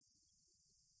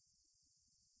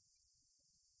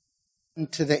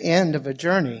to the end of a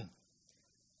journey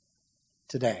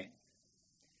today.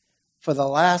 For the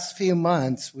last few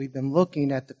months, we've been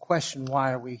looking at the question,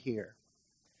 why are we here?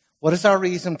 What is our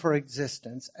reason for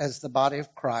existence as the body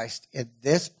of Christ at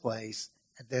this place,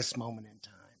 at this moment in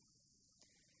time?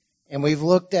 And we've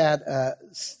looked at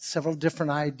several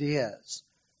different ideas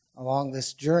along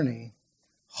this journey,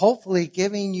 hopefully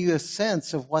giving you a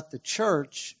sense of what the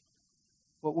church,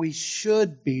 what we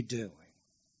should be doing,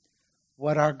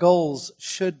 what our goals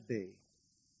should be,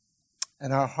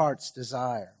 and our heart's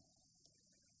desire.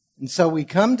 And so we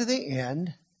come to the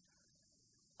end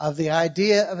of the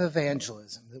idea of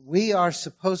evangelism, that we are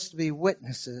supposed to be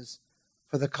witnesses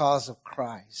for the cause of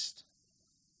Christ.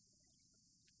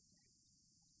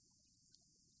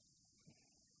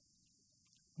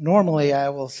 Normally, I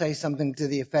will say something to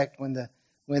the effect when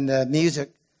the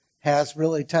music has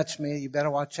really touched me, you better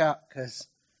watch out because,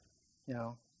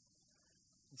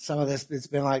 some of this, it's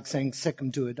been like saying sick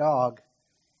 'em to a dog.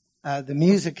 The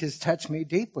music has touched me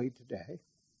deeply today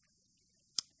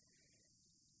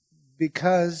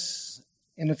because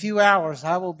in a few hours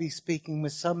I will be speaking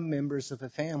with some members of a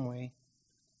family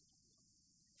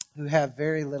who have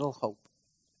very little hope.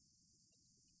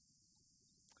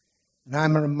 And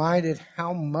I'm reminded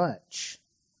how much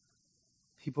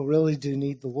people really do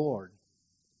need the Lord.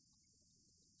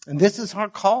 And this is our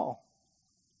call.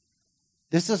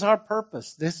 This is our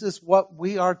purpose. This is what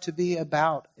we are to be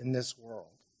about in this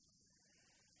world.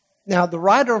 Now, the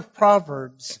writer of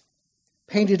Proverbs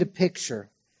painted a picture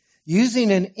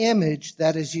using an image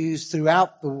that is used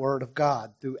throughout the Word of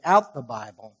God, throughout the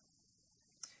Bible.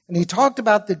 And he talked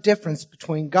about the difference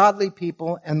between godly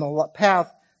people and the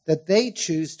path that they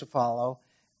choose to follow,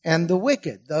 and the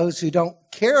wicked, those who don't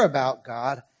care about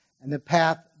God, and the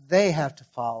path they have to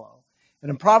follow. And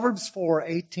in Proverbs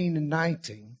 4:18 and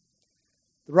 19,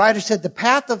 the writer said, "The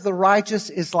path of the righteous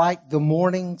is like the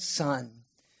morning sun,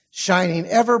 shining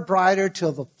ever brighter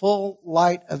till the full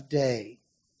light of day.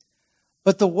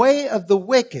 But the way of the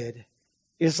wicked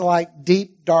is like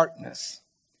deep darkness.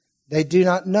 They do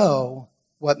not know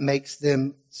what makes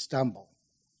them stumble."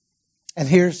 And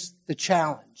here's the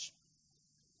challenge.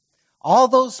 All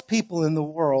those people in the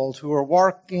world who are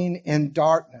walking in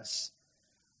darkness,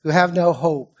 who have no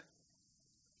hope,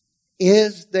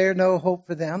 is there no hope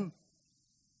for them?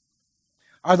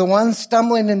 Are the ones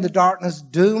stumbling in the darkness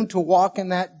doomed to walk in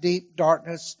that deep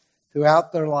darkness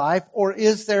throughout their life? Or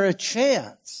is there a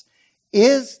chance?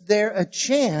 Is there a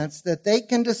chance that they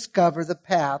can discover the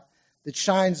path that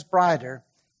shines brighter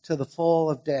to the full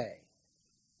of day?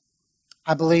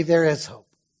 I believe there is hope.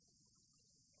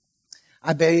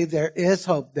 I believe there is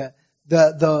hope that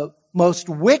the most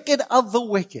wicked of the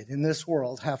wicked in this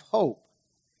world have hope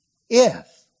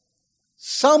if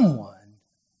someone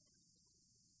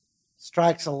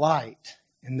strikes a light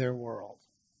in their world.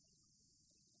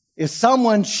 If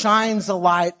someone shines a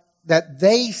light that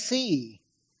they see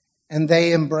and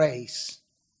they embrace.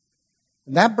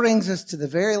 And that brings us to the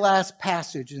very last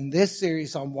passage in this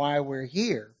series on why we're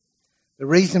here. The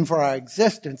reason for our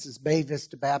existence is Bay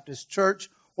Vista Baptist Church,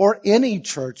 or any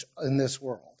church in this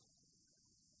world.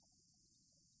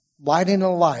 Lighting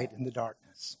a light in the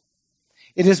darkness.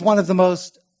 It is one of the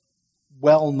most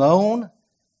well-known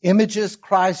images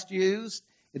Christ used.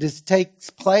 It takes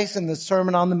place in the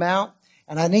Sermon on the Mount.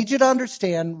 And I need you to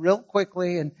understand real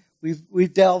quickly, and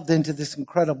we've delved into this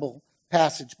incredible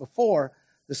passage before,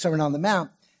 the Sermon on the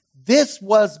Mount. This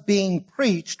was being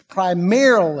preached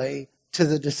primarily to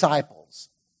the disciples.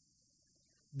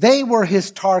 They were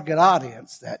his target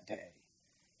audience that day.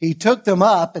 He took them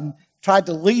up and tried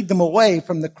to lead them away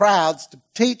from the crowds to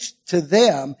teach to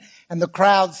them, and the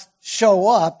crowds show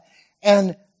up,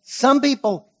 and some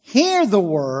people hear the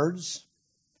words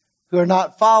who are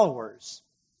not followers.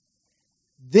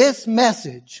 This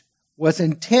message was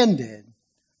intended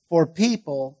for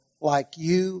people like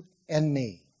you and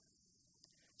me,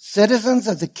 citizens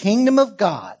of the kingdom of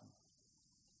God.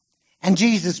 And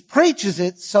Jesus preaches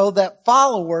it so that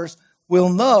followers will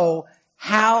know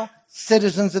how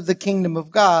citizens of the kingdom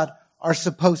of God are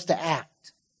supposed to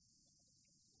act.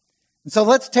 And so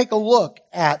let's take a look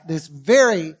at this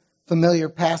very familiar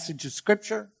passage of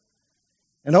Scripture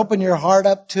and open your heart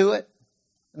up to it.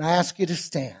 And I ask you to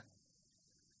stand.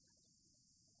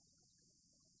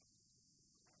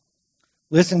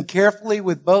 Listen carefully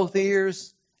with both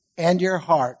ears and your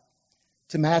heart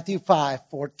to Matthew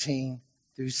 5:14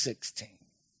 through 16.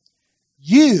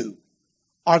 You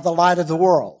are the light of the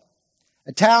world.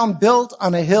 A town built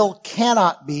on a hill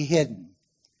cannot be hidden.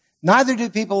 Neither do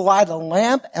people light a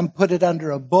lamp and put it under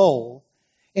a bowl.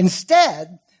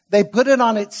 Instead, they put it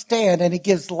on its stand, and it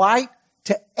gives light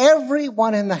to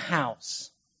everyone in the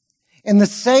house. In the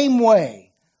same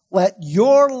way, let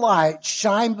your light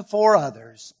shine before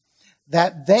others,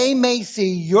 that they may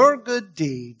see your good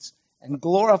deeds and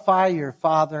glorify your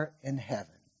Father in heaven.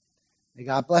 May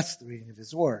God bless the reading of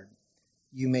his word.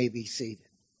 You may be seated.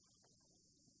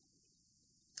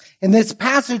 In this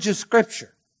passage of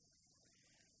Scripture,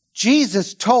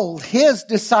 Jesus told his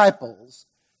disciples,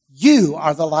 you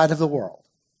are the light of the world.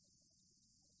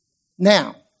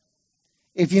 Now,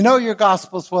 if you know your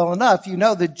Gospels well enough, you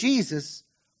know that Jesus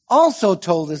also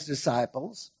told his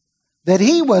disciples that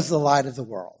he was the light of the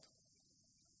world.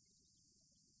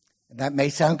 And that may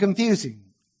sound confusing.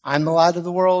 I'm the light of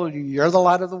the world, you're the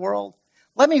light of the world.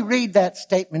 Let me read that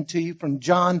statement to you from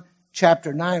John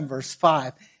chapter 9, verse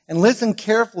 5. And listen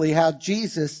carefully how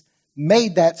Jesus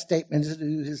made that statement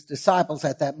to his disciples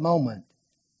at that moment.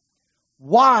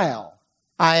 While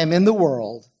I am in the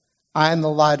world, I am the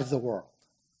light of the world.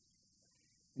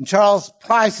 And Charles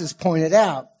Price has pointed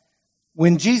out,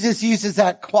 when Jesus uses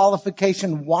that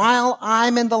qualification, while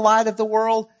I'm in the light of the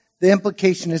world, the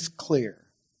implication is clear.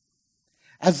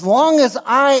 As long as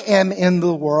I am in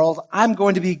the world, I'm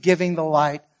going to be giving the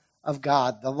light of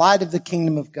God, the light of the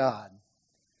kingdom of God.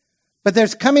 But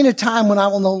there's coming a time when I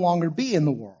will no longer be in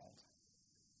the world.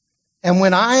 And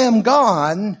when I am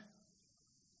gone,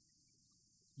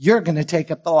 you're going to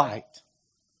take up the light.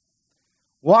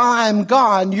 While I'm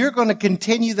gone, you're going to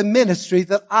continue the ministry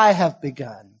that I have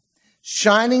begun,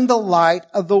 shining the light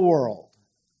of the world.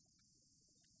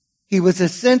 He was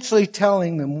essentially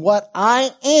telling them, what I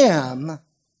am,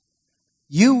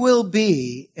 you will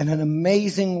be in an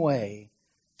amazing way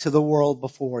to the world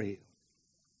before you.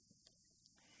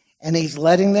 And he's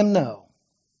letting them know,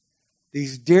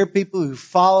 these dear people who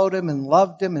followed him and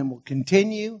loved him and will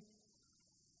continue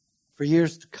for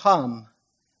years to come,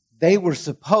 they were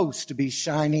supposed to be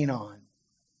shining on.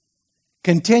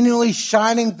 Continually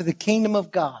shining for the kingdom of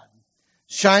God.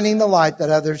 Shining the light that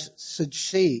others should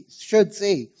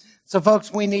see. So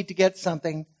folks, we need to get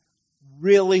something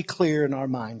really clear in our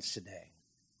minds today.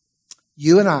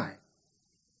 You and I,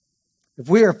 if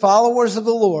we are followers of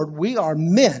the Lord, we are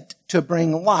meant to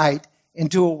bring light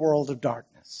into a world of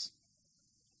darkness.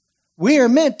 We are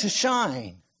meant to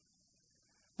shine.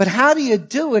 But how do you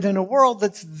do it in a world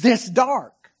that's this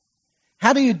dark?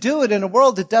 How do you do it in a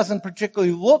world that doesn't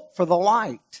particularly look for the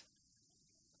light?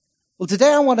 Well,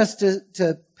 today I want us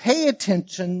to pay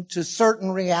attention to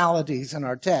certain realities in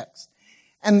our text.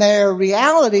 And they're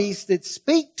realities that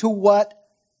speak to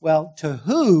to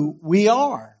who we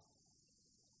are.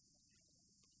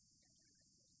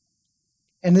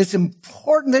 And it's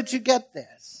important that you get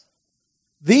this.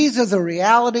 These are the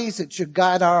realities that should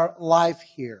guide our life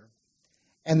here.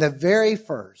 And the very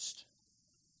first,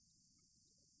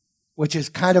 which is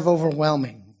kind of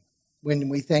overwhelming when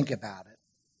we think about it.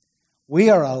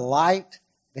 We are a light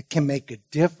that can make a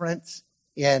difference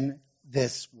in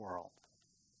this world.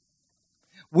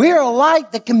 We are a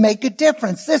light that can make a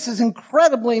difference. This is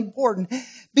incredibly important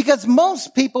because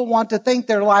most people want to think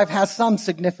their life has some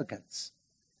significance.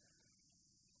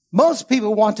 Most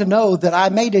people want to know that I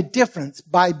made a difference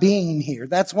by being here.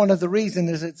 That's one of the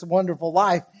reasons It's a Wonderful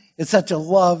Life is such a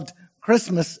loved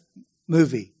Christmas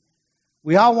movie.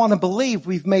 We all want to believe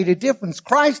we've made a difference.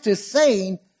 Christ is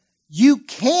saying you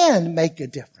can make a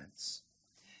difference.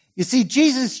 You see,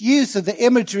 Jesus' use of the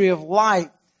imagery of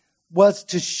light was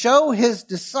to show his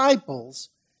disciples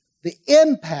the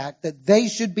impact that they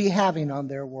should be having on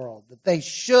their world, that they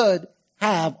should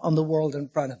have on the world in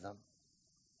front of them.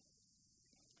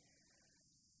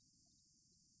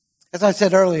 As I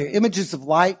said earlier, images of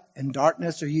light and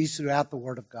darkness are used throughout the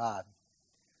Word of God.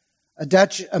 A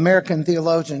Dutch-American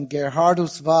theologian,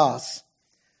 Gerhardus Voss,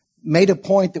 made a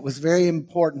point that was very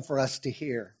important for us to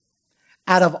hear.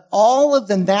 Out of all of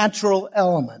the natural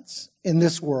elements in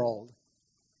this world,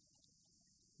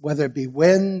 whether it be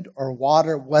wind or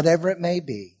water, whatever it may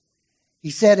be,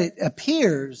 he said it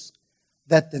appears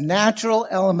that the natural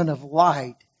element of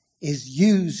light is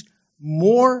used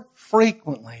more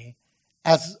frequently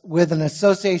as with an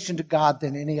association to God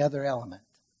than any other element.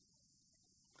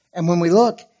 And when we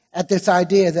look at this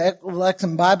idea, the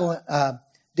Lexham Bible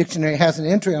Dictionary has an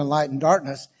entry on light and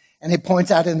darkness, and it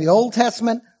points out in the Old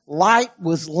Testament, light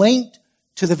was linked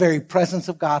to the very presence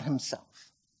of God himself.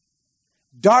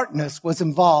 Darkness was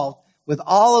involved with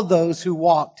all of those who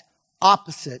walked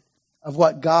opposite of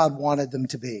what God wanted them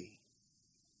to be.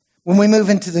 When we move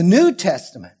into the New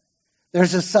Testament,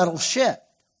 there's a subtle shift.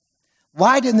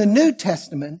 Light in the New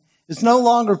Testament is no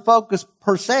longer focused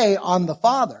per se on the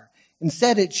Father.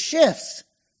 Instead, it shifts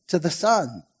to the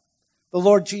Son, the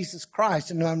Lord Jesus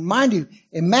Christ. And I remind you,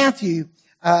 in Matthew,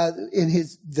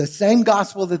 the same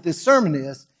gospel that this sermon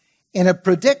is, In a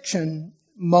prediction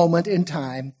moment in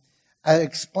time,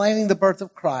 explaining the birth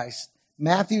of Christ,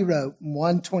 Matthew wrote in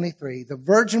 1:23, the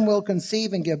virgin will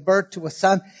conceive and give birth to a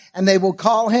son, and they will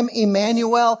call him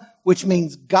Emmanuel, which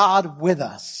means God with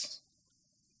us.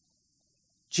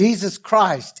 Jesus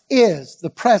Christ is the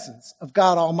presence of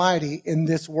God Almighty in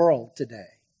this world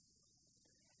today.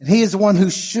 And he is the one who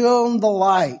shone the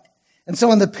light. And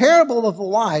so in the parable of the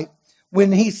light,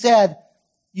 when he said,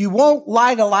 you won't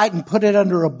light a light and put it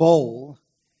under a bowl,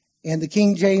 and the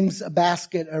King James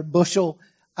basket or bushel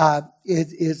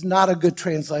is not a good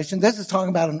translation. This is talking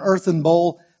about an earthen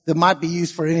bowl that might be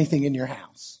used for anything in your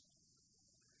house.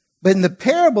 But in the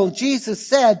parable, Jesus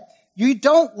said, you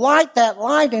don't light that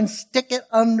light and stick it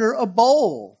under a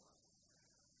bowl.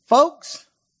 Folks,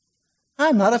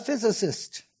 I'm not a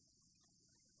physicist,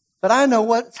 but I know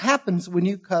what happens when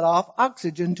you cut off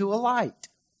oxygen to a light.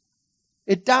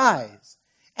 It dies.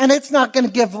 And it's not going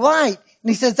to give light. And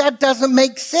he says, that doesn't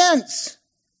make sense.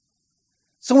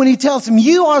 So when he tells them,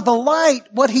 you are the light,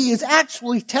 what he is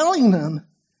actually telling them,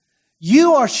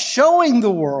 you are showing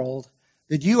the world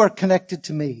that you are connected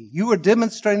to me. You are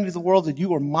demonstrating to the world that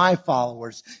you are my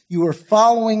followers. You are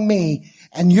following me.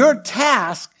 And your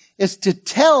task is to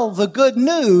tell the good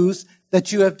news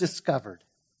that you have discovered.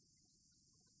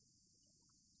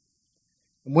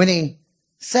 When he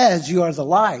says you are the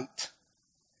light,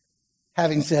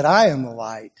 having said I am the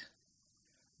light,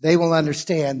 they will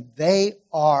understand they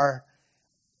are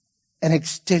an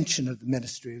extension of the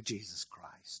ministry of Jesus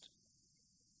Christ.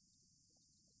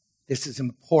 This is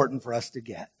important for us to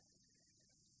get.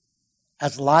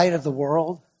 As light of the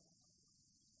world,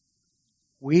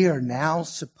 we are now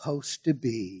supposed to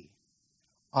be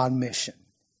on mission,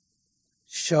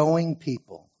 showing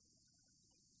people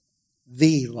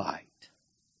the light.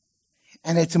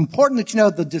 And it's important that you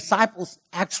know the disciples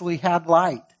actually had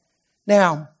light.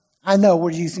 Now, I know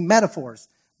we're using metaphors,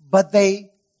 but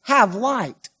they have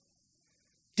light.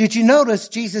 Did you notice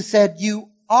Jesus said, you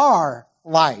are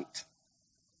light?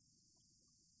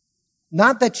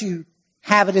 Not that you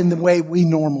have it in the way we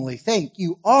normally think.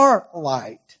 You are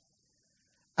light.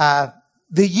 The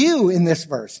you in this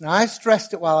verse, now I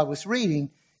stressed it while I was reading,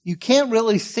 you can't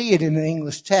really see it in an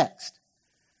English text.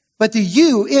 But the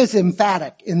you is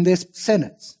emphatic in this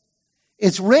sentence.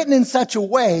 It's written in such a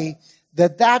way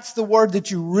that that's the word that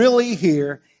you really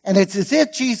hear. And it's as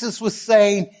if Jesus was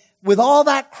saying, with all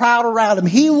that crowd around him,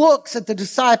 he looks at the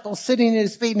disciples sitting at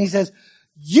his feet and he says,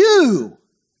 you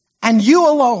and you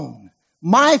alone,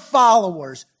 my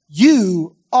followers,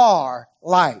 you are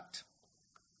light.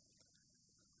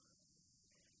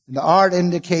 And the art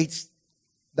indicates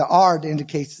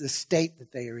the state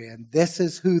that they are in. This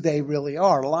is who they really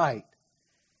are, light.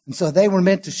 And so they were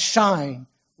meant to shine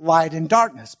light in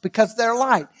darkness because they're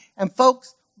light. And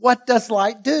folks, what does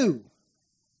light do?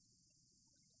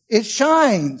 It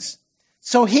shines.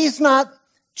 So he's not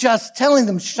just telling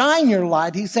them, shine your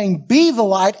light. He's saying, be the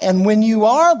light. And when you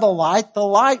are the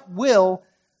light will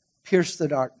pierce the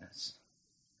darkness.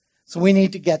 So we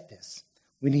need to get this.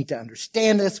 We need to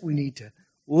understand this. We need to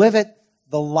live it.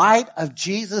 The light of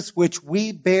Jesus which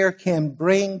we bear can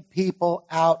bring people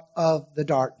out of the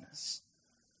darkness.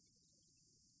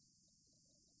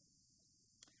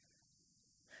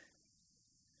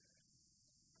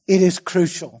 It is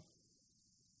crucial.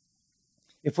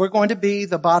 If we're going to be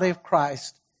the body of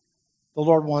Christ, the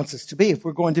Lord wants us to be. If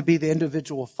we're going to be the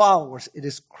individual followers, it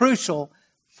is crucial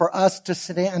for us to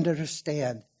sit and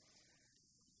understand.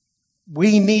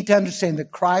 We need to understand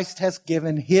that Christ has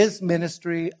given his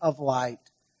ministry of light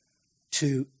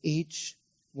to each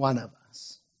one of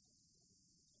us.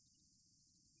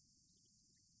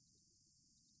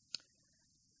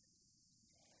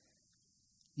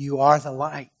 You are the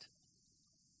light.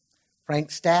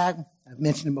 Frank Stagg, I've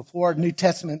mentioned him before, New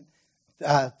Testament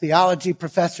theology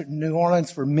professor in New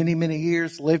Orleans for many, many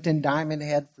years, lived in Diamond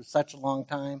Head for such a long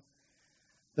time.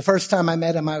 The first time I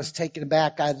met him, I was taken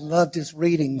aback. I loved his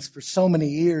readings for so many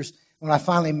years. When I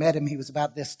finally met him, he was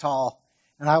about this tall,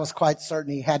 and I was quite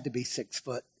certain he had to be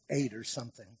 6'8" or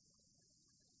something.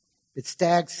 But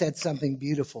Stagg said something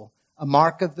beautiful. A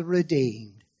mark of the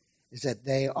redeemed is that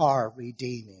they are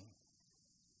redeeming.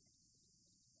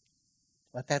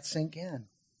 Let that sink in.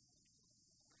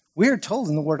 We're told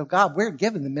in the Word of God, we're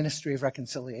given the ministry of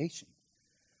reconciliation,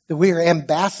 that we are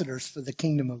ambassadors for the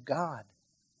kingdom of God.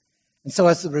 And so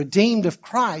as the redeemed of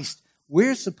Christ,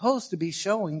 we're supposed to be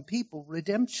showing people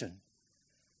redemption.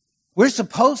 We're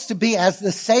supposed to be, as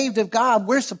the saved of God,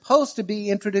 we're supposed to be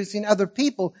introducing other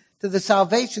people to the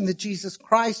salvation that Jesus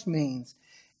Christ means.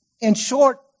 In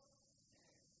short,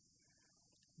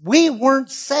 we weren't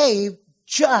saved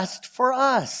just for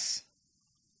us.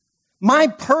 My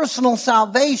personal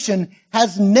salvation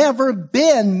has never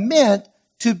been meant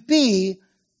to be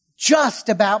just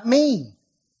about me.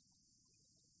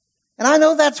 And I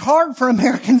know that's hard for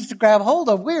Americans to grab hold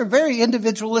of. We're very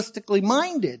individualistically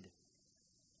minded.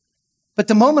 But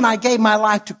the moment I gave my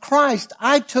life to Christ,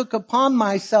 I took upon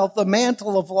myself the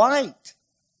mantle of light.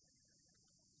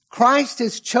 Christ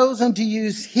has chosen to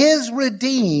use his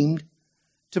redeemed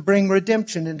to bring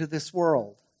redemption into this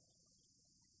world.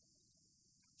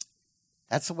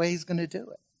 That's the way he's going to do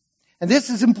it. And this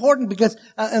is important because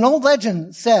an old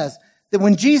legend says that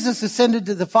when Jesus ascended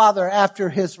to the Father after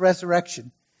his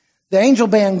resurrection, the angel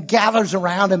band gathers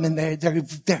around him and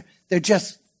they're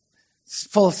just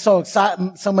full of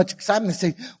so much excitement.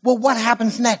 They say, well, what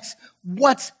happens next?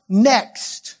 What's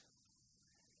next?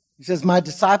 He says, my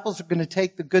disciples are going to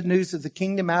take the good news of the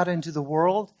kingdom out into the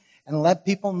world and let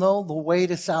people know the way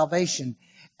to salvation.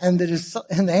 And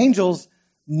the angels,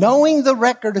 knowing the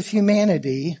record of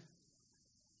humanity,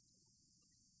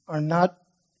 are not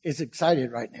as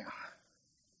excited right now.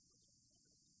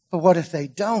 But what if they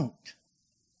don't?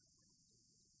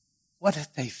 What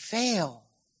if they fail?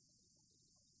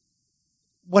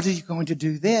 What are you going to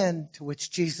do then? To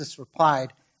which Jesus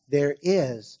replied, there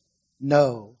is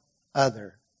no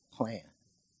other plan.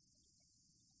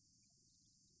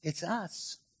 It's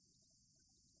us.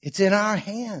 It's in our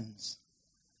hands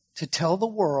to tell the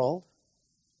world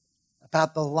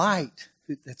about the light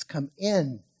that's come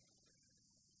in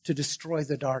to destroy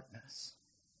the darkness.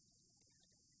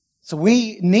 So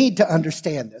we need to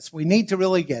understand this. We need to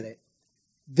really get it.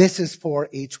 This is for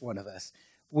each one of us.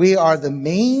 We are the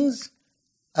means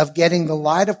of getting the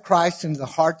light of Christ into the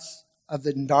hearts of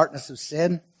the darkness of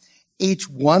sin. Each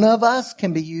one of us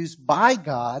can be used by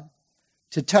God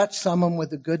to touch someone with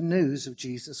the good news of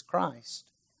Jesus Christ.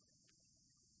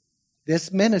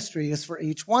 This ministry is for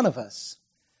each one of us.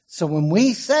 So when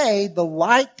we say the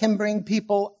light can bring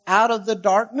people out of the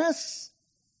darkness,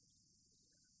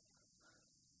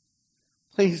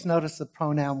 please notice the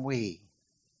pronoun we.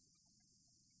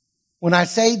 When I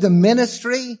say the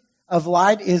ministry of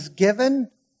light is given,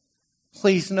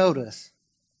 please notice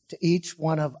to each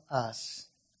one of us.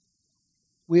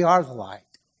 We are the light.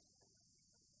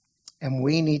 And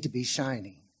we need to be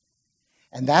shining.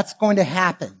 And that's going to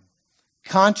happen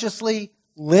consciously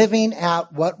living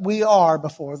out what we are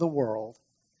before the world.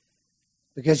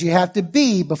 Because you have to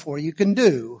be before you can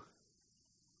do.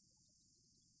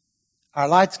 Our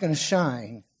light's going to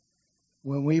shine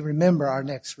when we remember our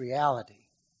next reality.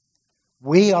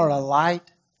 We are a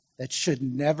light that should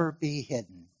never be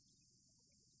hidden.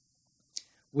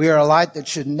 We are a light that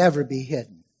should never be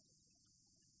hidden.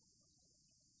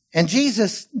 And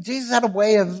Jesus had a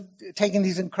way of taking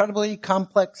these incredibly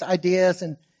complex ideas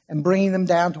and bringing them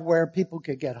down to where people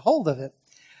could get hold of it.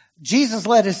 Jesus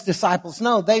let his disciples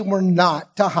know they were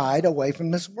not to hide away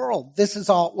from this world. This is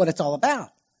what it's all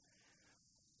about.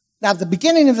 Now, the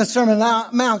beginning of the Sermon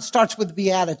on the Mount starts with the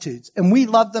Beatitudes, and we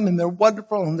love them, and they're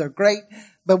wonderful, and they're great,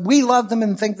 but we love them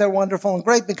and think they're wonderful and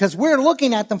great because we're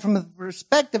looking at them from the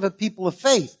perspective of people of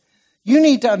faith. You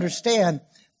need to understand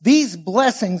these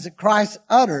blessings that Christ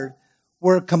uttered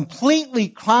were completely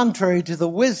contrary to the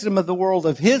wisdom of the world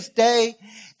of his day,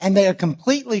 and they are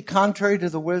completely contrary to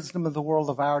the wisdom of the world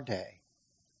of our day.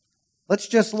 Let's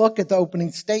just look at the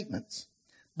opening statements.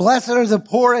 Blessed are the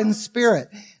poor in spirit.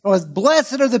 Or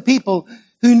blessed are the people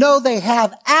who know they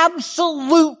have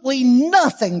absolutely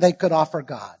nothing they could offer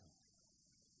God.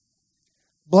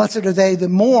 Blessed are they that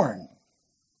mourn.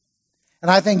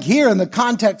 And I think here in the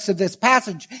context of this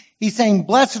passage, he's saying,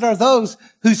 blessed are those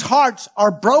whose hearts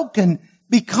are broken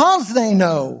because they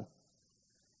know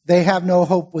they have no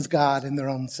hope with God in their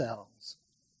own selves.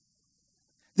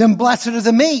 Then blessed are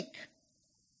the meek.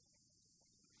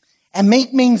 And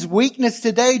meek means weakness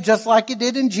today, just like it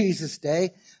did in Jesus'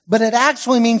 day, but it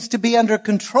actually means to be under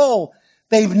control.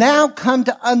 They've now come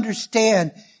to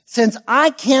understand, since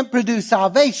I can't produce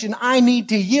salvation, I need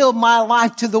to yield my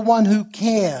life to the one who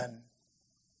can.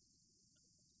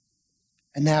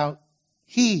 And now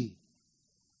he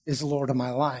is the Lord of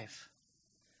my life.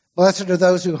 Blessed are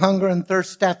those who hunger and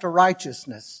thirst after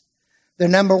righteousness. Their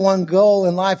number one goal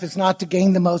in life is not to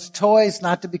gain the most toys,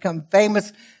 not to become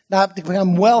famous, not to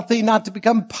become wealthy, not to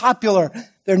become popular.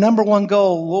 Their number one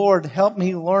goal, Lord, help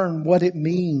me learn what it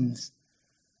means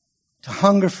to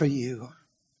hunger for you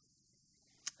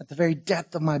at the very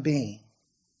depth of my being.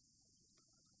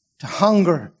 To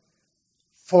hunger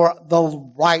for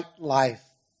the right life,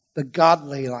 the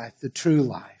godly life, the true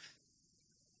life.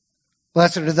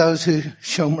 Blessed are those who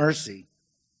show mercy.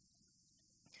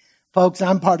 Folks,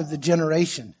 I'm part of the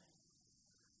generation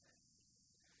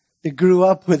that grew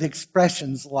up with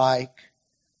expressions like,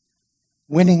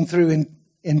 winning through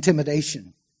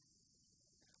intimidation,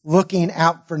 looking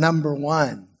out for number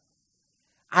one.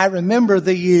 I remember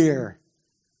the year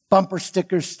bumper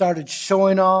stickers started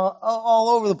showing all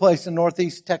over the place in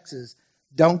Northeast Texas.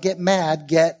 Don't get mad,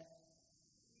 get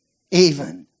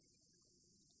even.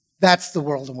 That's the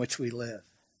world in which we live.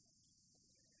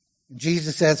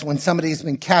 Jesus says when somebody has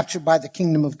been captured by the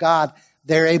kingdom of God,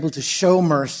 they're able to show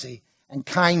mercy and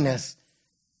kindness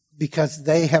because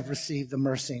they have received the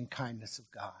mercy and kindness of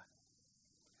God.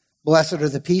 Blessed are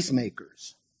the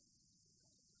peacemakers.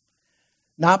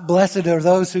 Not blessed are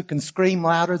those who can scream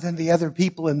louder than the other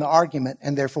people in the argument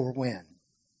and therefore win.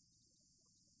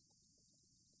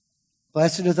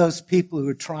 Blessed are those people who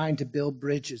are trying to build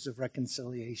bridges of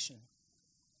reconciliation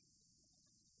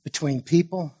between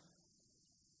people,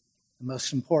 and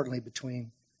most importantly,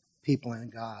 between people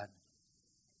and God.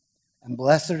 And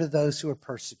blessed are those who are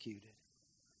persecuted.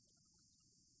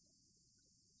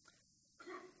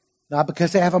 Not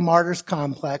because they have a martyr's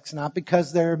complex, not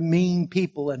because they're mean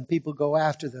people and people go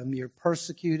after them. You're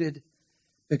persecuted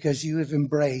because you have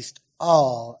embraced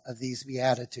all of these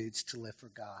beatitudes to live for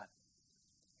God.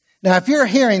 Now, if you're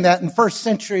hearing that in first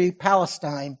century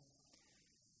Palestine,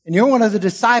 and you're one of the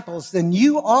disciples, then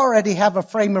you already have a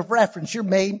frame of reference your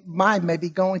mind may be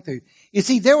going through. You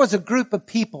see, there was a group of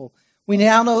people. We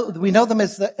know them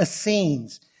as the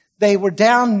Essenes. They were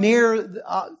down near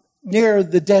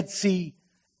the Dead Sea,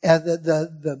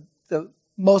 the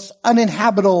most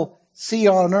uninhabitable sea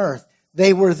on earth.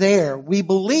 They were there. We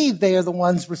believe they are the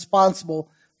ones responsible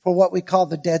for what we call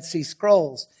the Dead Sea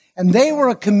Scrolls. And they were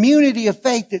a community of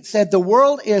faith that said the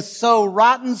world is so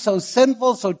rotten, so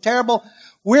sinful, so terrible,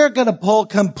 we're going to pull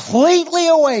completely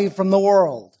away from the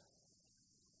world.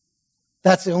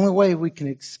 That's the only way we can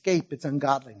escape its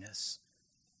ungodliness.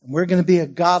 And we're going to be a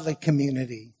godly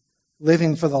community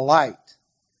living for the light.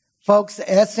 Folks,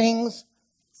 the Essenes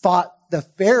thought the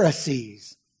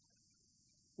Pharisees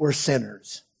were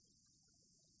sinners.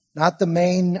 Not the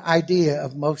main idea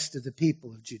of most of the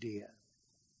people of Judea.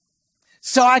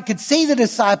 So I could see the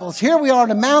disciples. Here we are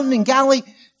on a mountain in Galilee.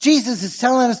 Jesus is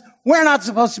telling us we're not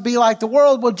supposed to be like the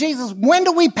world. Well, Jesus, when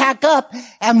do we pack up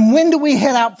and when do we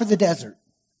head out for the desert?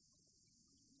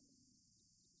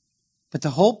 But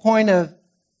the whole point of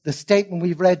the statement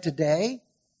we've read today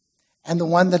and the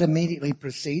one that immediately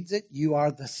precedes it, you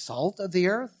are the salt of the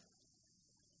earth.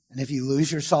 And if you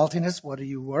lose your saltiness, what are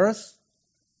you worth?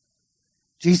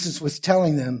 Jesus was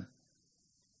telling them,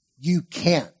 you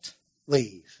can't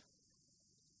leave.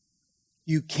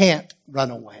 You can't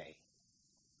run away.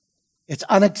 It's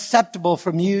unacceptable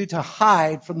from you to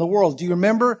hide from the world. Do you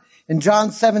remember in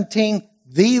John 17,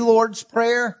 the Lord's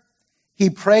Prayer? He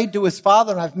prayed to his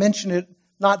Father, and I've mentioned it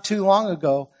not too long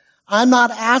ago. I'm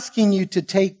not asking you to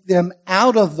take them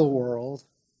out of the world.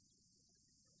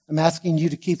 I'm asking you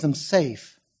to keep them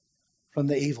safe from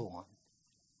the evil one.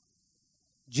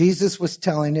 Jesus was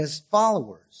telling his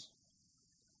followers,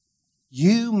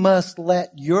 you must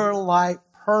let your light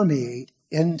permeate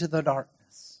into the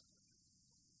darkness.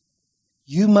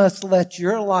 You must let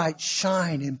your light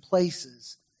shine in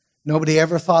places nobody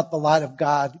ever thought the light of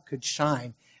God could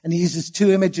shine. And he uses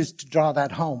two images to draw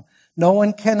that home. No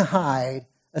one can hide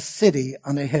a city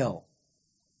on a hill.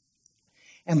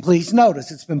 And please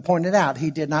notice, it's been pointed out,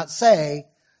 he did not say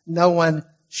no one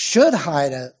should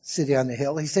hide a city on a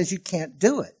hill. He says you can't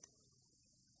do it.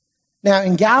 Now,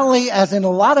 in Galilee, as in a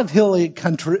lot of hilly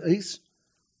countries,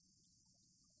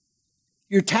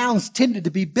 your towns tended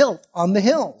to be built on the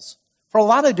hills for a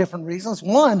lot of different reasons.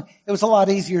 One, it was a lot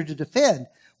easier to defend.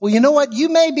 Well, you know what? You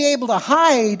may be able to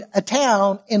hide a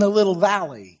town in a little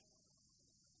valley.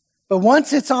 But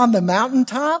once it's on the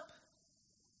mountaintop,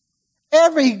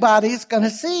 everybody's going to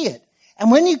see it.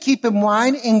 And when you keep in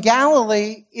mind, in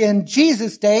Galilee, in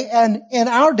Jesus' day, and in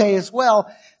our day as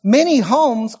well, many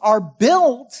homes are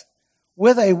built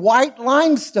with a white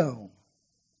limestone.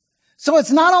 So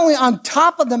it's not only on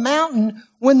top of the mountain,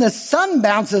 when the sun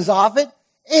bounces off it,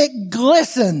 it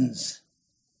glistens.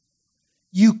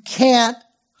 You can't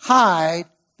hide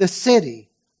the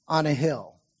city on a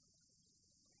hill.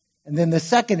 And then the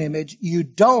second image, you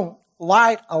don't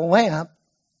light a lamp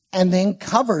and then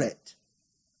cover it.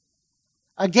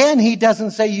 Again, he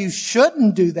doesn't say you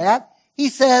shouldn't do that. He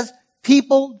says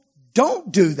people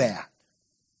don't do that.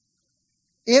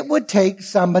 It would take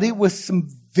somebody with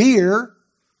severe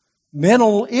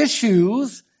mental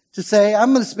issues to say,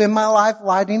 I'm going to spend my life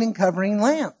lighting and covering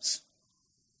lamps.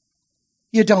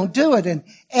 You don't do it.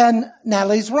 And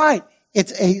Natalie's right.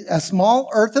 It's a small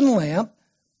earthen lamp,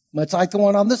 much like the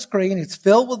one on the screen. It's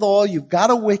filled with oil. You've got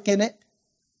a wick in it.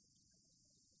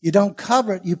 You don't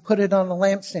cover it. You put it on a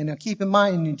lampstand. Now keep in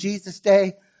mind, in Jesus'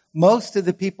 day, most of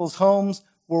the people's homes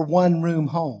were one-room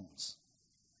homes.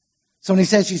 So when he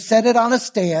says you set it on a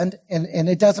stand, and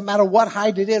it doesn't matter what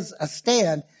height it is, a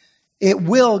stand, it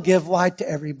will give light to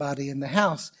everybody in the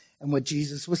house. And what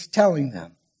Jesus was telling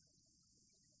them,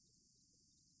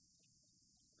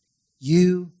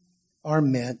 you are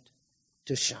meant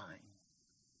to shine.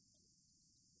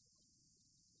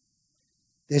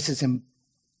 This is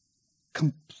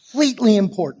completely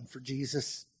important for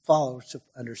Jesus' followers to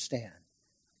understand.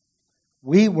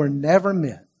 We were never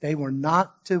meant, they were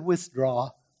not to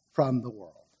withdraw from the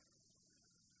world.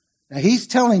 Now he's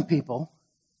telling people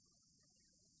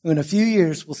who in a few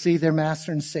years will see their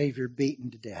Master and Savior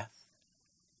beaten to death,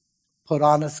 put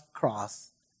on a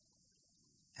cross,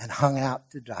 and hung out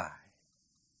to die.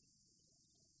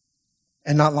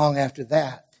 And not long after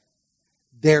that,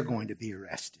 they're going to be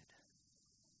arrested.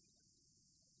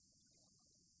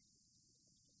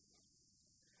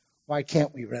 Why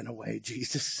can't we run away,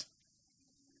 Jesus?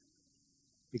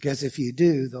 Because if you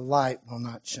do, the light will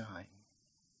not shine.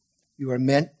 You are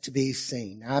meant to be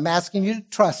seen. Now, I'm asking you to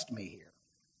trust me here.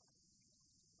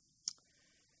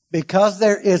 Because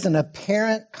there is an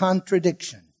apparent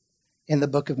contradiction in the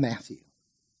book of Matthew.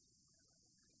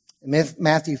 In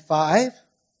Matthew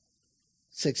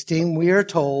 5:16, we are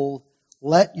told,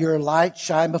 let your light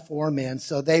shine before men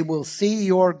so they will see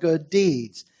your good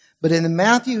deeds. But in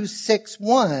Matthew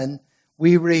 6:1,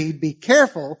 we read, be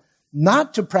careful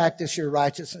not to practice your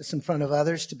righteousness in front of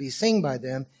others to be seen by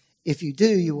them. If you do,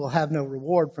 you will have no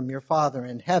reward from your Father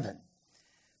in heaven.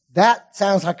 That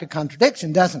sounds like a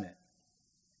contradiction, doesn't it?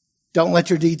 Don't let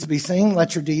your deeds be seen, do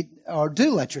let your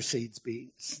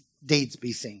deeds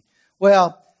be seen.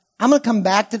 Well, I'm going to come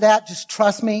back to that. Just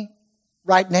trust me.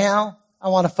 Right now, I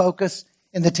want to focus.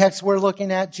 In the text we're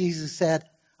looking at, Jesus said,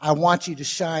 I want you to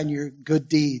shine your good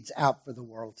deeds out for the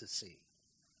world to see.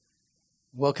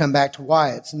 We'll come back to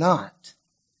why it's not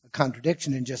a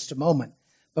contradiction in just a moment.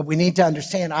 But we need to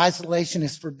understand isolation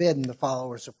is forbidden to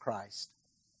followers of Christ.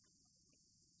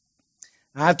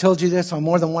 Now, I've told you this on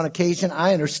more than one occasion.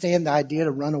 I understand the idea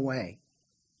to run away.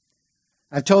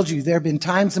 I've told you there have been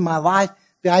times in my life,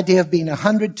 the idea of being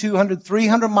 100, 200,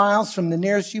 300 miles from the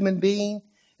nearest human being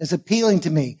is appealing to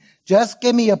me. Just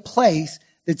give me a place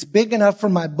that's big enough for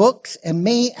my books and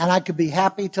me, and I could be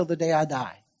happy till the day I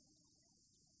die.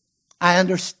 I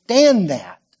understand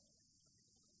that.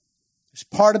 There's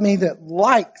part of me that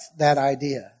likes that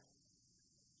idea.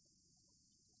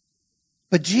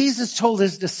 But Jesus told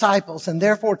his disciples, and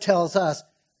therefore tells us,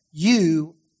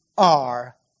 you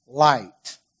are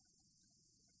light.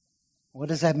 What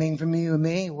does that mean for you and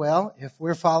me? Well, if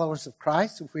we're followers of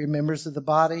Christ, if we're members of the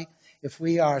body, if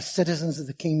we are citizens of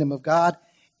the kingdom of God,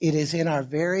 it is in our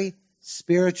very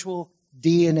spiritual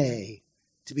DNA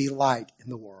to be light in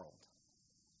the world.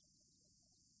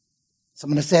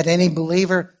 Someone has said any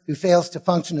believer who fails to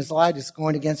function as light is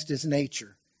going against his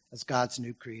nature as God's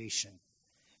new creation.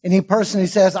 Any person who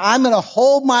says, I'm going to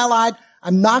hold my light,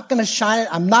 I'm not going to shine it,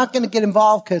 I'm not going to get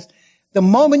involved because the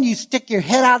moment you stick your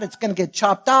head out, it's going to get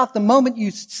chopped off. The moment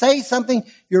you say something,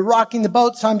 you're rocking the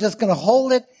boat, so I'm just going to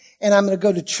hold it, and I'm going to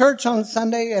go to church on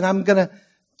Sunday, and I'm going to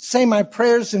say my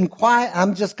prayers in quiet.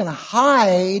 I'm just going to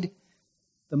hide.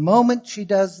 The moment she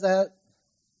does that,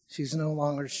 she's no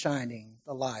longer shining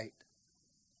the light.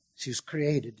 She's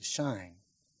created to shine.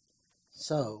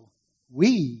 So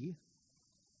we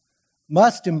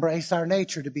must embrace our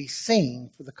nature to be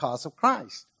seen for the cause of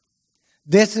Christ.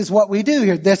 This is what we do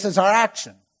here. This is our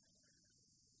action.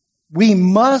 We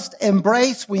must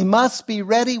embrace, we must be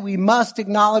ready, we must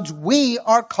acknowledge we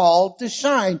are called to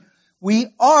shine. We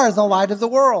are the light of the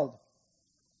world.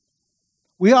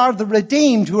 We are the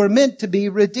redeemed who are meant to be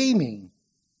redeeming.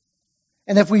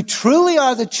 And if we truly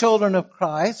are the children of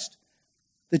Christ,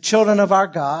 the children of our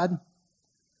God,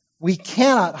 we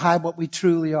cannot hide what we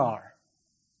truly are.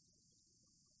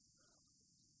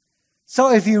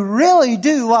 So if you really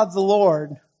do love the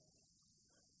Lord,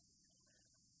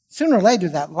 sooner or later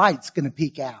that light's going to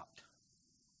peek out.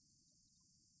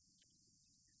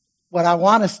 What I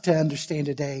want us to understand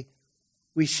today,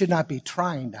 we should not be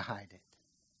trying to hide it.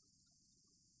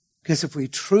 Because if we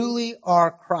truly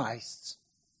are Christ's,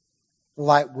 the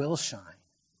light will shine.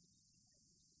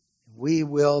 We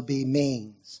will be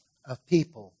means of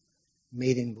people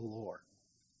meeting the Lord.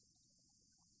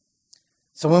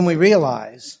 So when we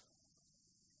realize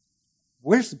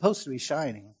we're supposed to be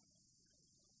shining,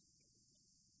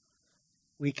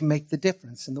 we can make the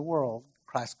difference in the world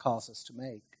Christ calls us to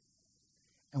make.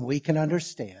 And we can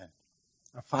understand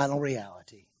our final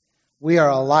reality. We are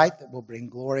a light that will bring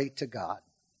glory to God.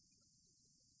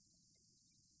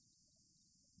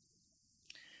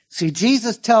 See,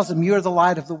 Jesus tells them, you're the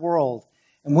light of the world.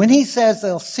 And when he says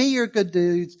they'll see your good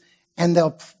deeds and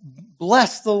they'll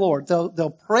bless the Lord,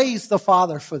 they'll praise the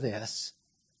Father for this,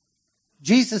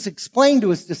 Jesus explained to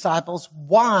his disciples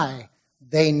why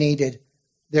they needed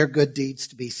their good deeds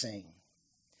to be seen.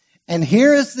 And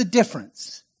here is the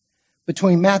difference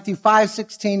between Matthew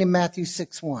 5:16 and Matthew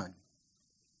 6:1.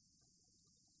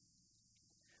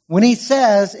 When he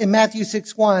says in Matthew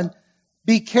 6:1,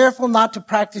 be careful not to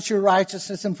practice your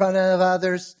righteousness in front of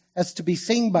others as to be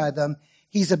seen by them,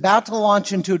 he's about to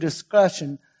launch into a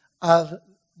discussion of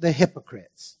the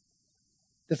hypocrites,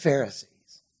 the Pharisees.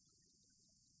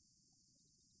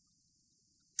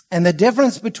 And the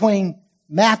difference between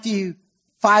Matthew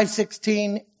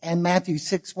 5:16 and Matthew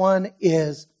 6:1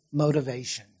 is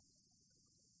motivation.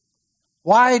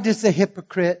 Why does the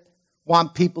hypocrite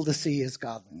want people to see his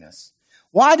godliness?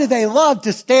 Why do they love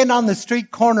to stand on the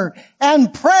street corner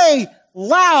and pray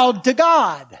loud to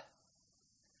God?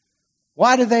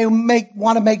 Why do they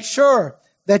want to make sure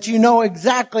that you know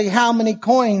exactly how many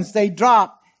coins they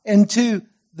drop into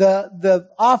the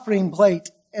offering plate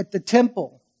at the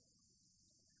temple?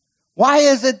 Why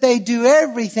is it they do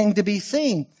everything to be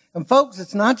seen? And folks,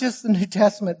 it's not just the New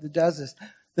Testament that does this.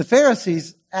 The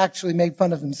Pharisees actually made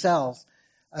fun of themselves.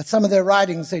 Some of their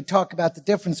writings, they talk about the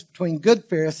difference between good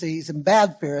Pharisees and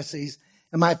bad Pharisees.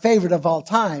 And my favorite of all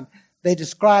time, they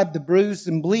describe the bruised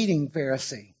and bleeding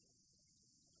Pharisee.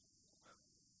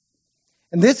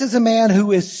 And this is a man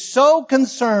who is so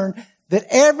concerned that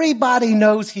everybody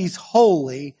knows he's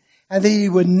holy and that he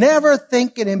would never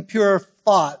think an impure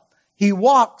thought. He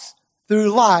walks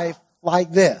through life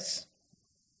like this.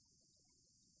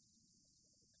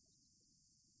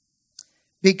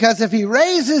 Because if he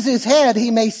raises his head,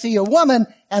 he may see a woman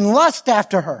and lust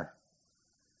after her.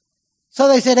 So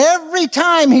they said every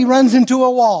time he runs into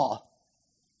a wall,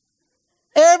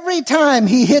 every time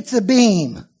he hits a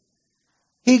beam,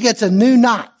 he gets a new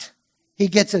knot. He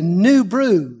gets a new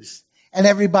bruise. And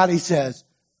everybody says,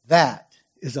 that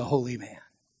is a holy man.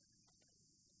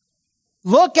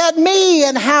 Look at me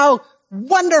and how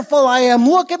wonderful I am.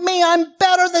 Look at me, I'm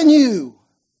better than you.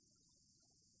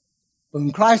 But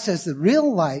when Christ says the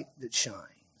real light that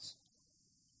shines,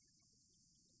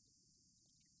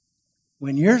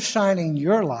 when you're shining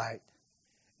your light,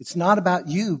 it's not about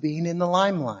you being in the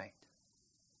limelight.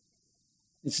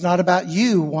 It's not about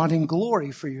you wanting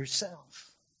glory for yourself.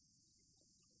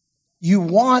 You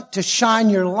want to shine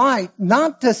your light,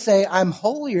 not to say, I'm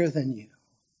holier than you.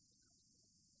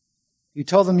 You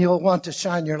told them you'll want to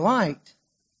shine your light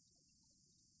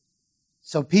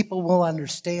so people will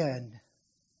understand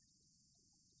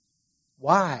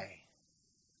why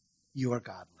you are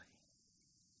godly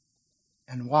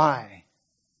and why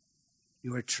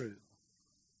you are true.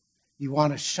 You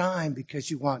want to shine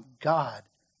because you want God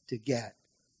to get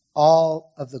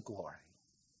all of the glory.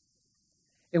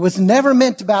 It was never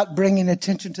meant about bringing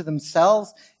attention to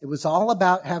themselves. It was all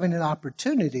about having an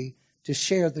opportunity to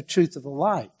share the truth of the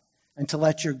light and to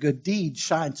let your good deeds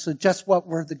shine. So just what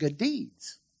were the good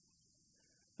deeds?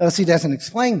 Notice he doesn't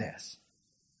explain this.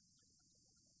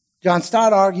 John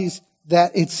Stott argues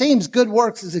that it seems good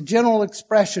works is a general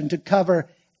expression to cover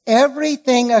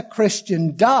everything a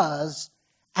Christian does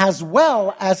as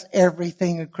well as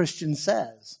everything a Christian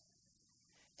says.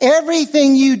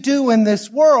 Everything you do in this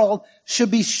world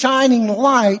should be shining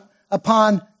light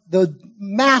upon the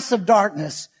massive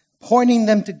darkness, pointing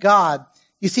them to God.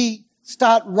 You see,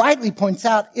 Stott rightly points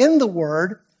out in the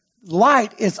word,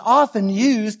 light is often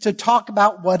used to talk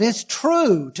about what is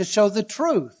true, to show the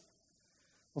truth.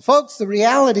 Well, folks, the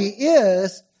reality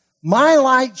is my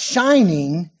light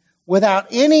shining without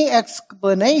any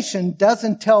explanation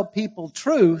doesn't tell people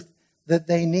truth that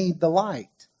they need the light.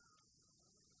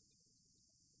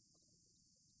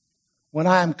 When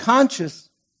I am conscious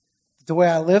that the way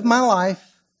I live my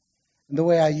life and the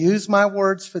way I use my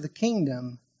words for the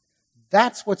kingdom,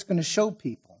 that's what's going to show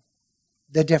people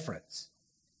the difference.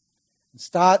 And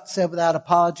Stott said without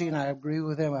apology, and I agree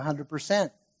with him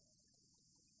 100%,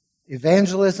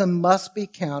 evangelism must be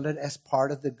counted as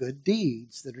part of the good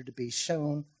deeds that are to be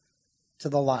shown to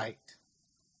the light.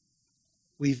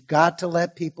 We've got to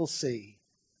let people see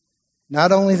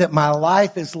not only that my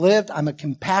life is lived, I'm a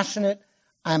compassionate,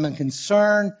 I'm a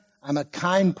concerned, I'm a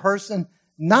kind person,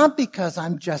 not because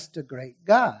I'm just a great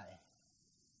guy,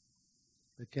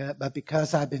 but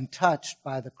because I've been touched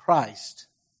by the Christ,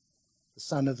 the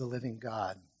Son of the living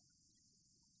God.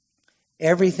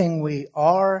 Everything we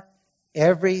are,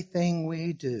 everything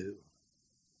we do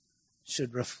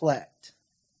should reflect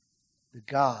the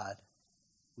God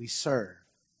we serve,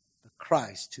 the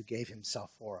Christ who gave himself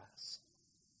for us.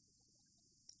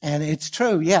 And it's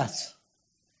true, yes.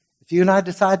 If you and I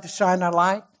decide to shine our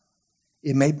light,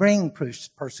 It may bring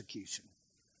persecution.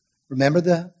 Remember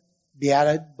the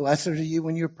beatitude, blessed are you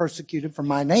when you're persecuted for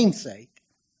my name's sake.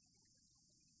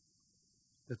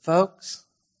 But folks,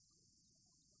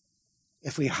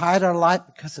 if we hide our light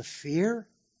because of fear,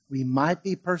 we might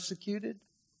be persecuted.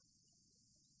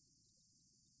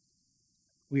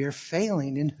 We are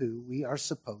failing in who we are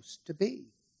supposed to be.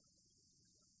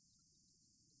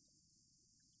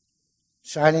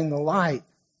 Shining the light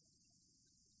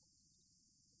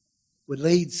would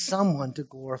lead someone to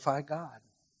glorify God.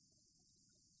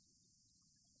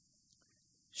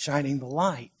 Shining the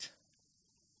light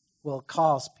will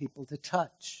cause people to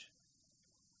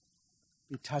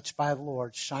be touched by the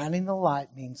Lord. Shining the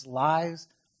light means lives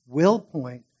will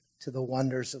point to the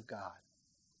wonders of God.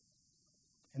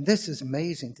 And this is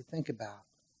amazing to think about.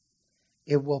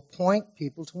 It will point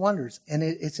people to wonders. And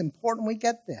it's important we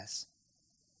get this.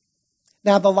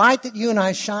 Now, the light that you and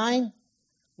I shine,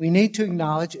 we need to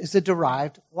acknowledge is a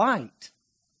derived light.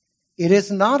 It is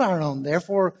not our own.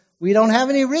 Therefore, we don't have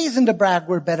any reason to brag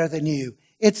we're better than you.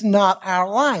 It's not our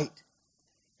light.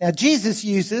 Now, Jesus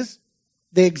uses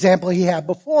the example he had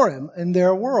before him in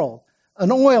their world,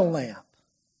 an oil lamp.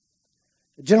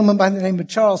 A gentleman by the name of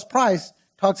Charles Price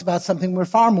talks about something we're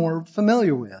far more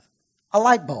familiar with, a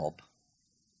light bulb.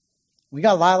 We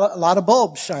got a lot of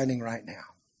bulbs shining right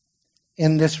now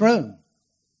in this room.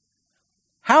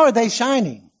 How are they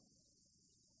shining?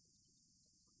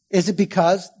 Is it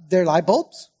because they're light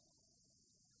bulbs?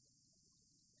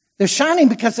 They're shining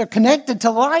because they're connected to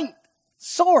light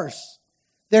source.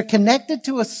 They're connected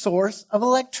to a source of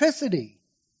electricity.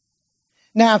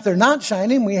 Now, if they're not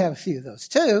shining, we have a few of those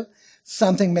too.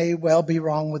 Something may well be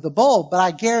wrong with the bulb, but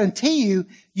I guarantee you,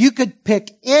 you could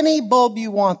pick any bulb you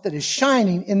want that is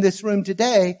shining in this room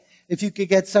today if you could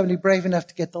get somebody brave enough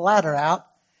to get the ladder out.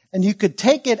 And you could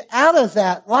take it out of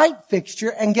that light fixture,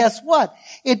 and guess what?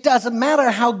 It doesn't matter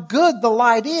how good the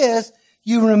light is,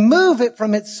 you remove it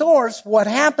from its source, what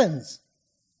happens?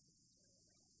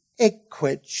 It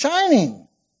quits shining.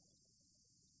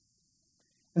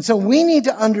 And so we need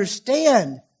to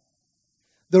understand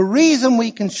the reason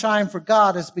we can shine for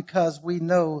God is because we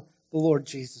know the Lord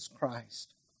Jesus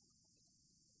Christ.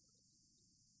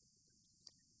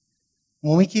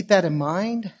 When we keep that in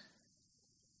mind,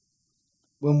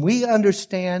 when we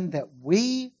understand that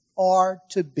we are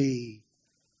to be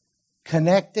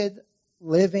connected,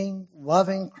 living,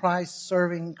 loving Christ,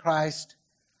 serving Christ,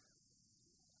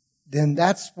 then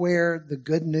that's where the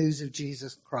good news of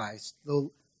Jesus Christ,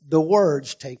 the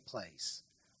words take place.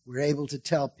 We're able to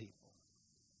tell people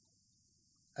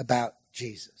about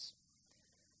Jesus.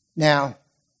 Now,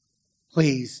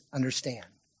 please understand.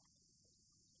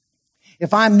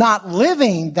 If I'm not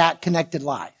living that connected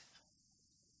life,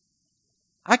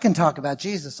 I can talk about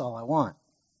Jesus all I want.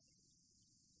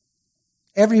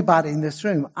 Everybody in this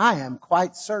room, I am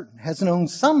quite certain, has known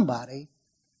somebody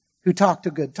who talked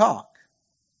a good talk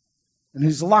and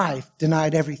whose life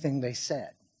denied everything they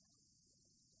said.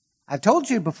 I've told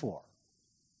you before,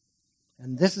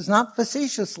 and this is not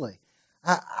facetiously.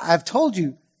 I've told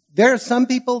you, there are some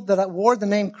people that wore the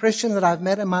name Christian that I've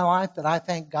met in my life that I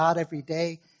thank God every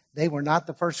day they were not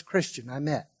the first Christian I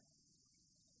met.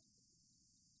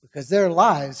 Because their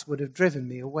lives would have driven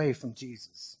me away from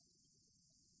Jesus.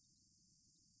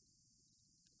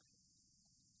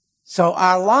 So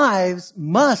our lives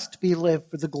must be lived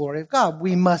for the glory of God.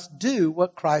 We must do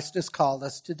what Christ has called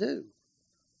us to do.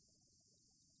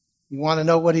 You want to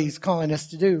know what he's calling us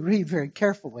to do? Read very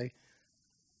carefully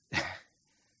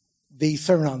the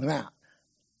Sermon on the Mount.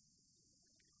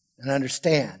 And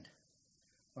understand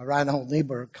why Reinhold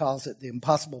Niebuhr calls it the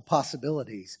impossible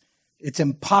possibilities. It's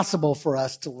impossible for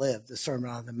us to live the Sermon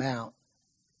on the Mount.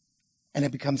 And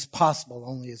it becomes possible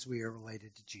only as we are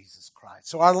related to Jesus Christ.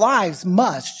 So our lives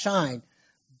must shine.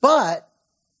 But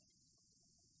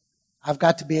I've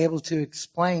got to be able to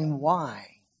explain why.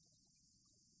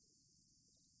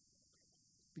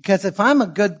 Because if I'm a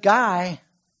good guy,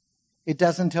 it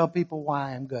doesn't tell people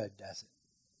why I'm good, does it?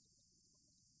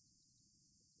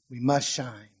 We must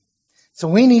shine. So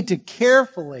we need to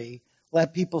carefully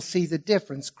let people see the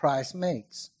difference Christ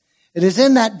makes. It is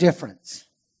in that difference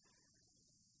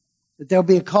that there'll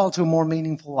be a call to a more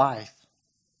meaningful life.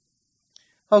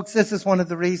 Folks, this is one of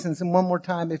the reasons, and one more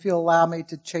time, if you'll allow me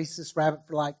to chase this rabbit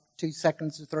for like 2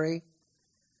 seconds or 3,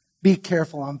 be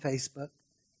careful on Facebook.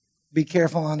 Be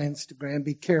careful on Instagram.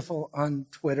 Be careful on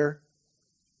Twitter.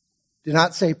 Do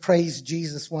not say praise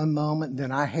Jesus one moment and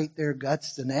then I hate their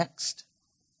guts the next.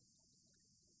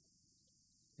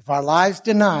 If our lives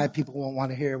deny, people won't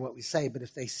want to hear what we say. But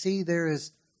if they see there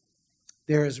is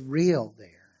real there,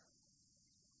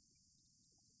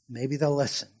 maybe they'll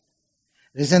listen.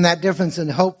 It is in that difference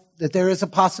and hope that there is a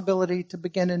possibility to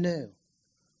begin anew.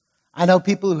 I know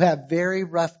people who have very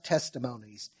rough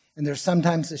testimonies, and they're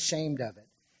sometimes ashamed of it.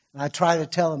 And I try to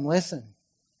tell them, listen,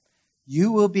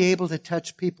 you will be able to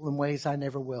touch people in ways I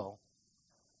never will.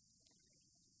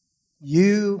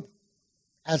 You,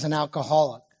 as an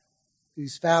alcoholic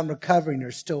who's found recovering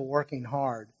or still working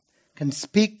hard, can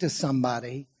speak to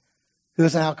somebody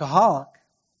who's an alcoholic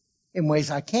in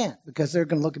ways I can't, because they're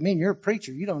going to look at me and you're a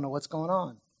preacher. You don't know what's going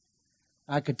on.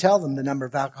 I could tell them the number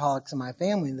of alcoholics in my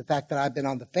family and the fact that I've been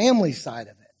on the family side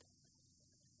of it.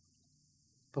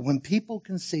 But when people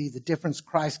can see the difference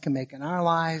Christ can make in our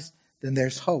lives, then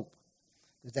there's hope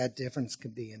that that difference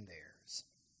can be in theirs.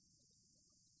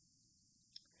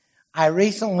 I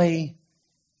recently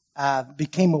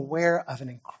became aware of an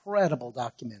incredible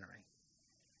documentary.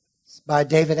 It's by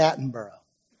David Attenborough.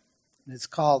 And it's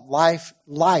called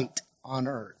Light on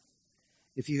Earth.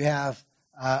 If you have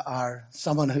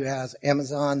someone who has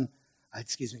HBO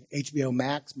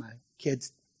Max, my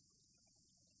kids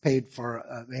paid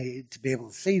for me to be able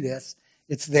to see this.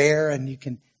 It's there, and you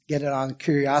can get it on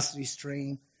Curiosity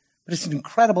Stream. But it's an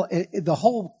incredible. The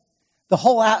whole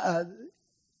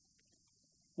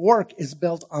work is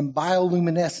built on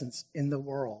bioluminescence in the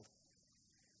world.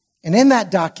 And in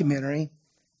that documentary,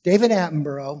 David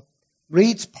Attenborough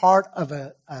reads part of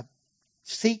a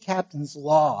sea captain's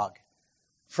log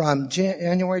from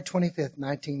January 25th,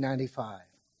 1995.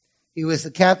 He was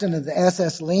the captain of the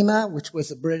SS Lima, which was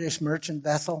a British merchant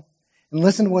vessel. And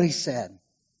listen to what he said.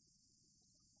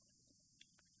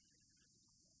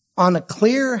 On a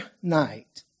clear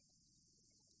night,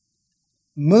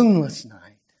 moonless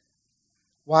night,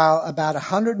 while about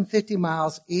 150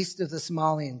 miles east of the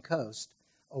Somalian coast,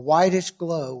 a whitish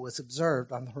glow was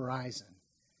observed on the horizon.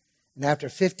 And after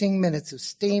 15 minutes of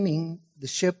steaming, the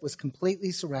ship was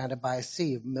completely surrounded by a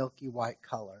sea of milky white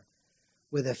color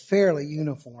with a fairly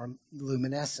uniform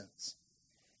luminescence.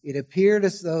 It appeared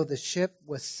as though the ship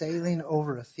was sailing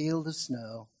over a field of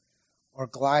snow or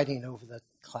gliding over the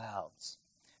clouds.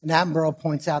 And Attenborough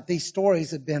points out these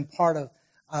stories have been part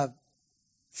of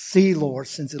sea lore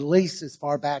since at least as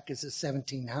far back as the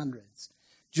 1700s.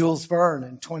 Jules Verne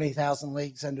in 20,000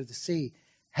 Leagues Under the Sea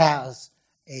has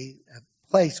a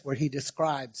place where he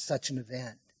describes such an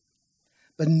event.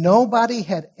 But nobody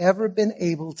had ever been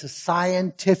able to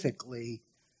scientifically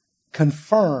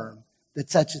confirm that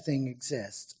such a thing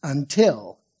exists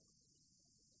until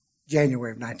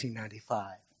January of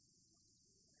 1995.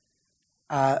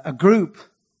 A group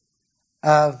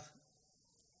of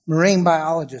marine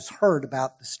biologists heard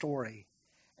about the story,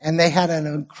 and they had an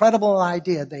incredible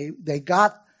idea. They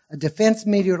got a Defense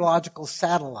Meteorological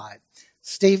Satellite.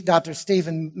 Dr.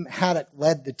 Stephen Haddock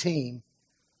led the team,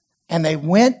 and they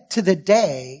went to the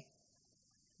day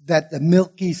that the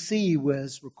Milky Sea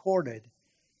was recorded,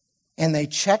 and they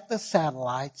checked the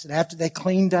satellites, and after they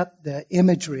cleaned up the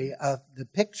imagery of the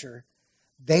picture,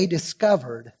 they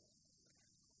discovered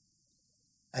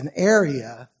an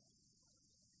area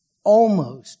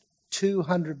almost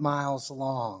 200 miles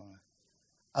long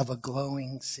of a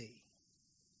glowing sea.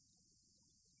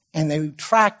 And they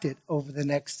tracked it over the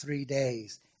next 3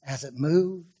 days as it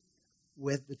moved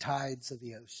with the tides of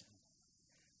the ocean.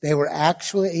 They were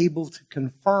actually able to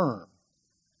confirm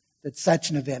that such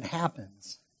an event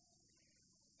happens.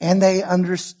 And they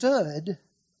understood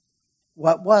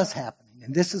what was happening.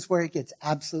 And this is where it gets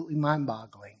absolutely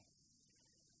mind-boggling.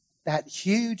 That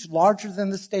huge, larger than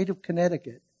the state of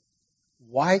Connecticut,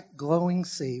 white glowing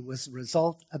sea was the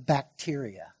result of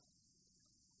bacteria.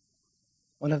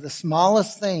 One of the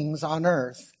smallest things on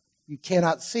earth you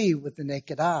cannot see with the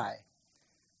naked eye.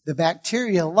 The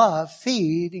bacteria love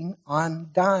feeding on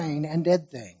dying and dead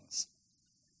things.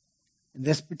 And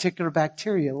this particular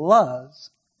bacteria loves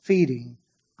feeding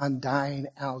on dying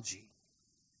algae.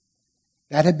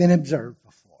 That had been observed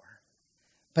before.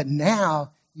 But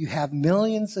now you have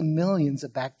millions and millions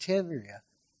of bacteria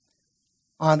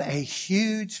on a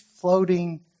huge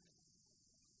floating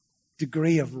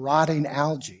degree of rotting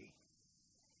algae.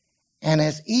 And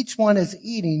as each one is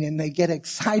eating and they get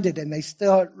excited and they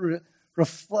start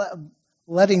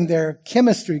letting their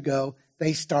chemistry go,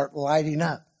 they start lighting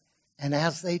up. And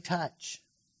as they touch,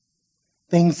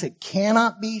 things that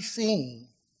cannot be seen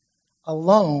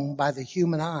alone by the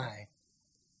human eye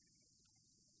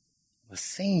was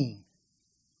seen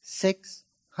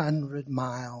 600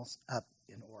 miles up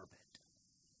in orbit.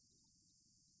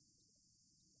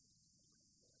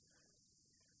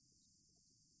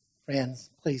 Friends,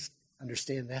 please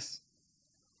understand this.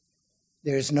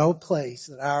 There is no place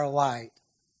that our light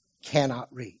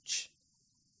cannot reach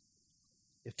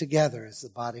if together as the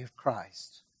body of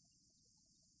Christ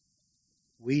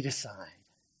we decide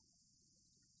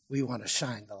We want to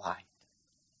shine the light.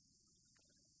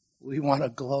 We want to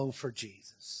glow for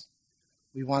Jesus.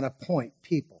 We want to point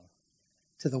people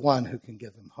to the one who can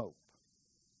give them hope.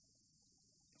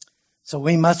 So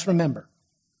we must remember,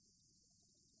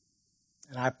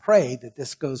 and I pray that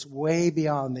this goes way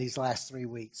beyond these last 3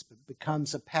 weeks, but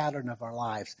becomes a pattern of our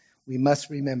lives. We must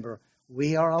remember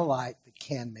we are a light that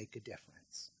can make a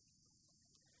difference.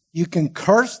 You can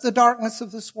curse the darkness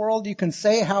of this world. You can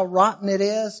say how rotten it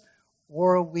is,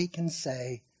 or we can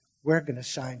say we're going to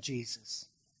shine Jesus.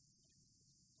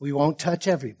 We won't touch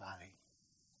everybody,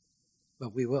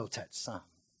 but we will touch some.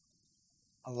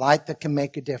 A light that can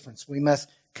make a difference. We must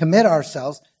commit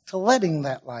ourselves to letting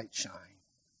that light shine.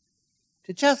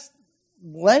 To just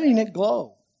letting it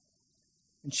glow.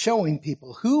 And showing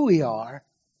people who we are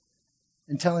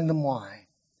and telling them why.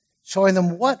 Showing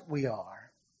them what we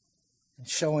are and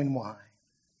showing why.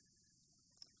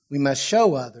 We must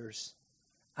show others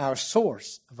our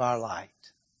source of our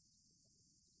light.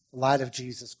 The light of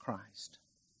Jesus Christ.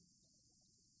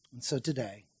 And so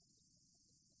today,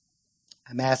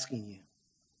 I'm asking you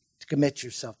to commit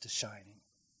yourself to shining.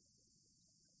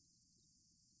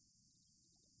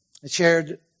 I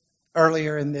shared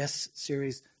earlier in this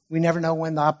series, we never know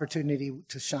when the opportunity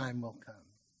to shine will come.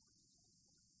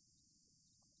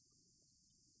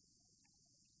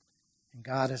 And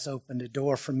God has opened a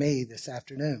door for me this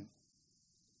afternoon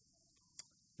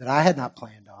that I had not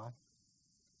planned on.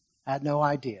 I had no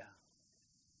idea.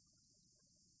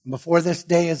 And before this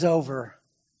day is over,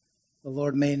 the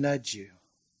Lord may nudge you.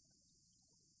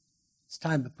 It's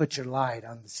time to put your light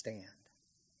on the stand.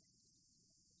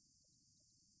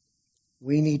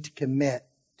 We need to commit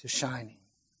to shining.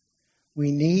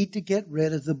 We need to get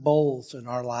rid of the bowls in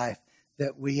our life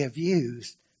that we have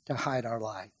used to hide our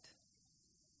light.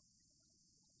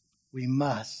 We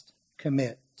must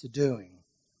commit to doing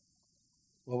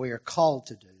what we are called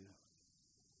to do,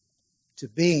 to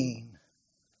being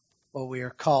what we are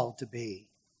called to be.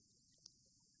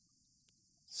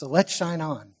 So let's shine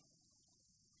on.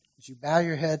 As you bow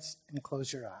your heads and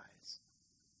close your eyes,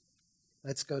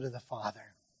 let's go to the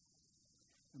Father.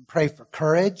 And pray for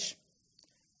courage.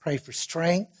 Pray for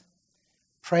strength.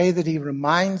 Pray that He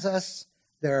reminds us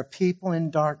there are people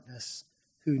in darkness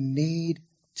who need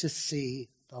to see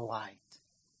the light.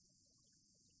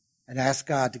 And ask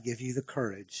God to give you the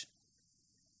courage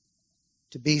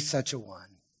to be such a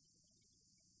one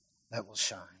that will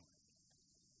shine.